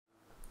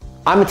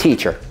I'm a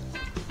teacher,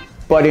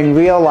 but in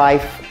real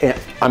life,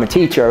 I'm a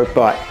teacher,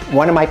 but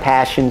one of my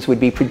passions would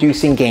be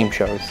producing game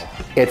shows.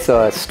 It's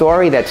a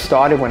story that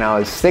started when I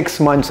was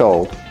 6 months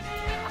old.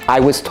 I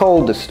was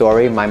told the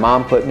story. My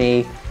mom put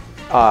me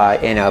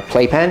in a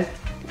playpen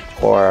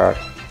or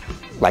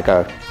like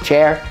a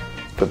chair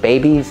for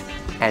babies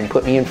and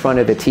put me in front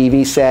of the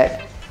TV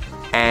set.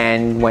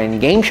 And when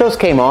game shows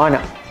came on,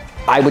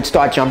 I would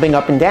start jumping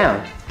up and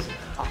down.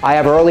 I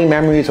have early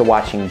memories of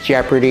watching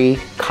Jeopardy,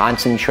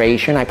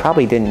 Concentration. I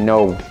probably didn't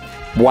know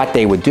what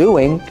they were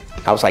doing.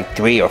 I was like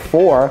 3 or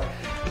 4,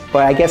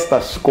 but I guess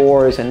the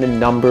scores and the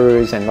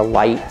numbers and the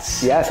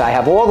lights. Yes, I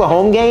have all the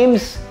home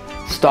games.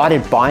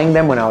 Started buying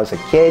them when I was a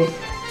kid.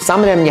 Some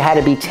of them you had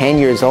to be 10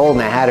 years old,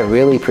 and I had to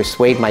really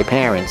persuade my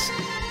parents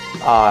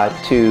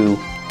to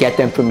get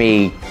them for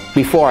me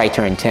before I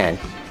turned 10.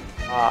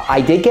 I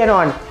did get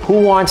on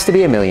Who Wants to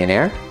Be a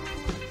Millionaire.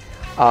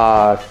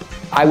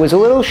 I was a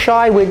little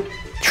shy with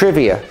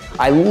trivia.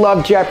 I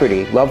love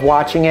Jeopardy, love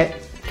watching it,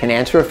 can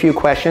answer a few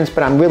questions,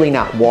 but I'm really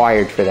not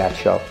wired for that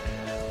show.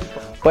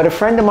 But a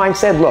friend of mine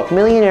said, look,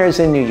 millionaires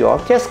in New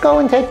York, just go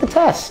and take the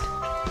test.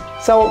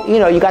 So, you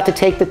know, you got to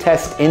take the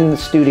test in the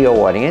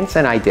studio audience,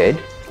 and I did,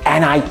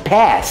 and I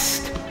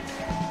passed.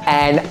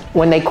 And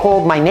when they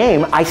called my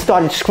name, I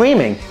started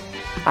screaming.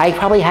 I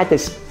probably had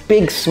this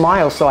big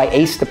smile, so I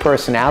aced the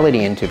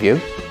personality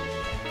interview.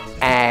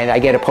 And I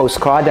get a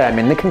postcard that I'm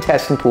in the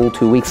contestant pool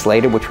 2 weeks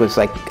later, which was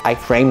like, I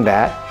framed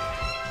that.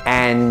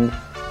 And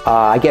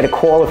I get a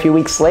call a few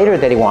weeks later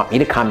that they want me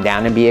to come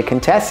down and be a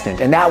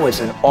contestant. And that was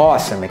an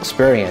awesome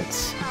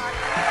experience.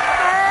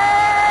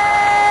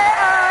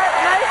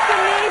 Nice to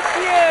meet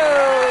you.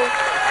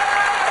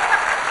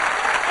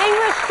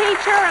 English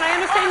teacher, and I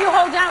understand you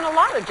hold down a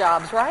lot of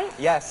jobs, right?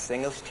 Yes,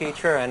 English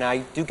teacher, and I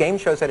do game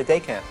shows at a day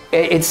camp.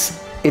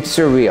 It's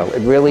surreal, it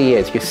really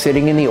is. You're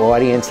sitting in the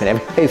audience and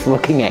everybody's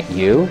looking at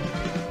you.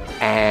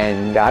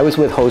 And I was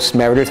with host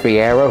Meredith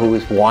Vieira, who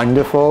was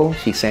wonderful.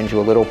 She sends you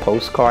a little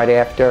postcard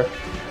after.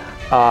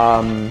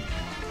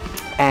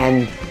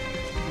 And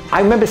I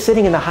remember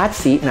sitting in the hot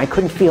seat and I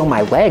couldn't feel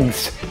my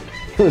legs.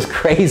 It was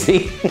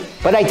crazy.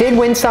 But I did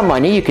win some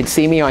money. You could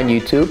see me on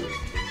YouTube.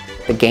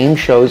 The game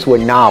shows were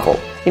novel.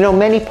 You know,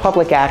 many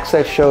public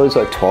access shows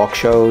are talk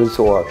shows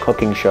or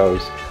cooking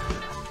shows.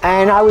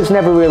 And I was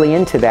never really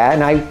into that,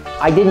 and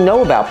I didn't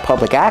know about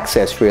public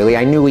access really.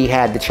 I knew we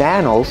had the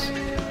channels,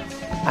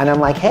 and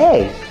I'm like,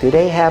 hey, do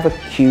they have a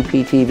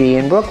QPTV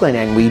in Brooklyn?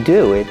 And we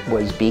do. It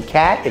was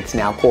BCAT, it's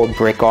now called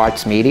BRIC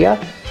Arts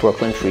Media,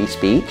 Brooklyn Free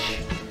Speech.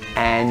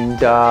 And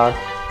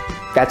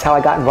that's how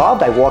I got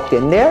involved. I walked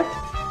in there,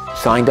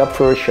 signed up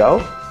for a show,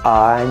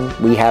 and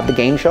we have the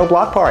Game Show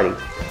Block Party.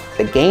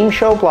 The Game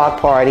Show Block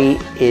Party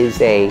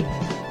is a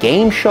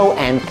game show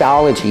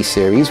anthology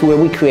series where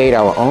we create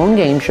our own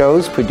game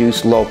shows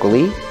produced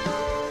locally.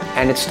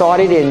 And it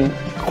started in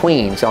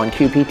Queens on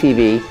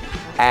QPTV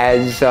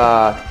as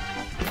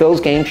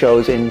Phil's Game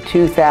Shows in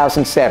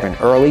 2007,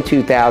 early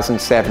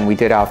 2007 we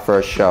did our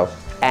first show.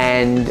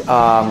 And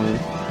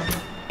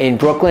in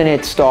Brooklyn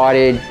it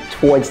started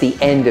towards the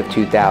end of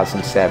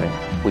 2007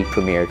 we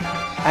premiered.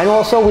 And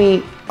also we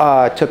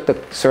took the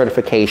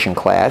certification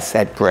class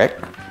at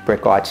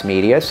BRIC Arts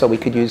Media, so we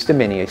could use the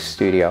mini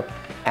studio.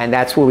 And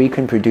that's where we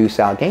can produce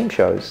our game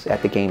shows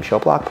at the Game Show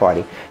Block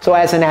Party. So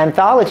as an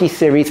anthology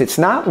series, it's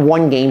not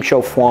one game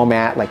show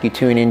format, like you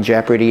tune in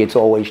Jeopardy, it's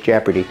always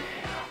Jeopardy.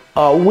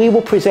 We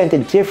will present a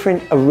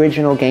different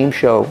original game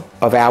show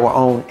of our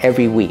own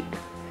every week.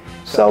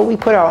 So we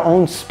put our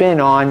own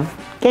spin on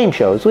game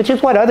shows, which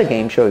is what other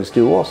game shows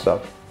do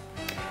also,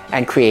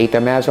 and create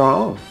them as our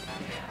own.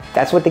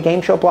 That's what the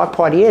Game Show Block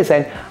Party is.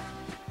 And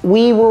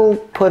we will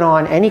put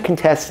on any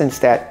contestants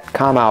that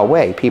come our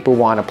way. People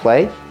want to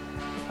play.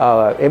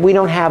 We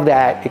don't have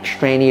that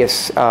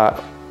extraneous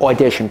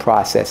audition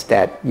process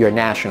that your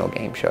national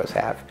game shows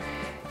have.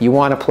 You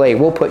want to play,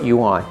 we'll put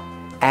you on.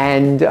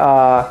 And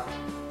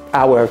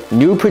our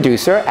new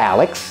producer,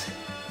 Alex,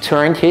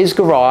 turned his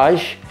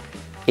garage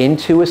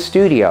into a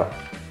studio.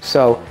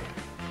 So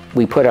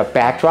we put up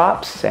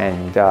backdrops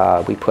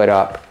and we put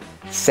up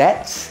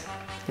sets,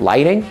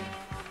 lighting.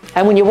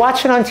 And when you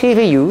watch it on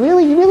TV, you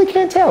really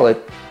can't tell.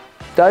 It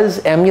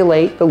does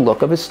emulate the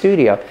look of a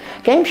studio.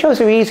 Game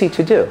shows are easy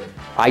to do.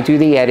 I do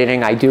the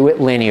editing, I do it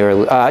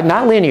linearly,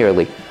 not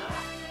linearly.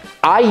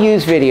 I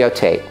use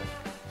videotape.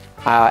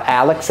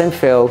 Alex and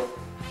Phil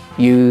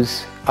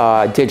use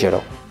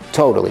digital,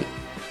 totally.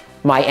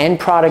 My end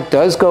product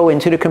does go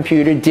into the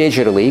computer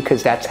digitally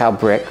because that's how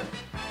BRIC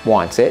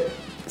wants it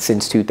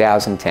since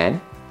 2010.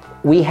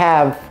 We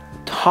have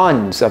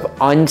tons of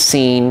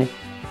unseen,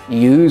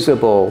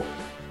 usable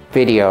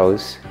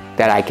videos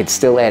that I could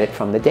still edit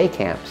from the day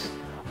camps.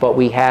 But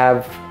we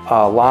have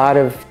a lot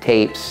of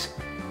tapes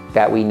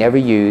that we never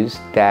used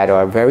that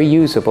are very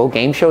usable.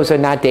 Game shows are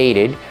not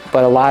dated,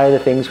 but a lot of the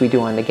things we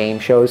do on the game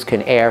shows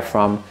can air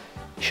from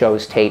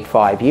shows taped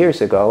 5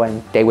 years ago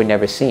and they were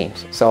never seen.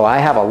 So I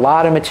have a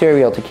lot of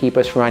material to keep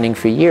us running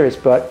for years,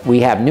 but we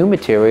have new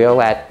material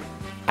at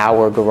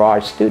our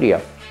garage studio.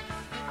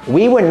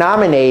 We were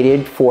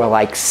nominated for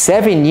like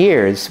 7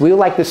 years. We were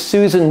like the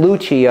Susan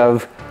Lucci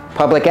of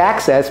public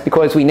access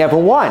because we never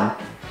won.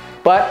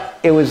 But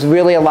it was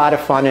really a lot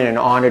of fun and an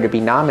honor to be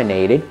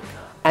nominated.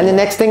 And the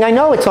next thing I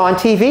know, it's on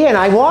TV and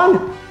I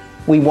won.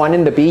 We won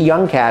in the Be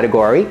Young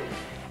category.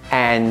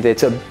 And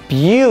it's a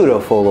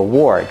beautiful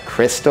award.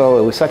 Crystal,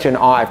 it was such an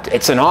honor.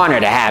 It's an honor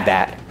to have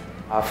that.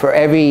 For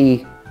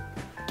every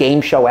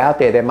game show out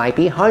there, there might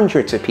be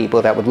hundreds of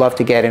people that would love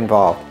to get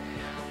involved.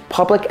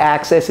 Public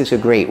access is a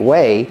great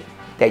way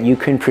that you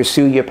can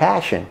pursue your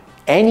passion.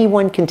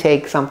 Anyone can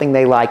take something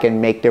they like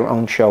and make their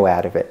own show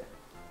out of it.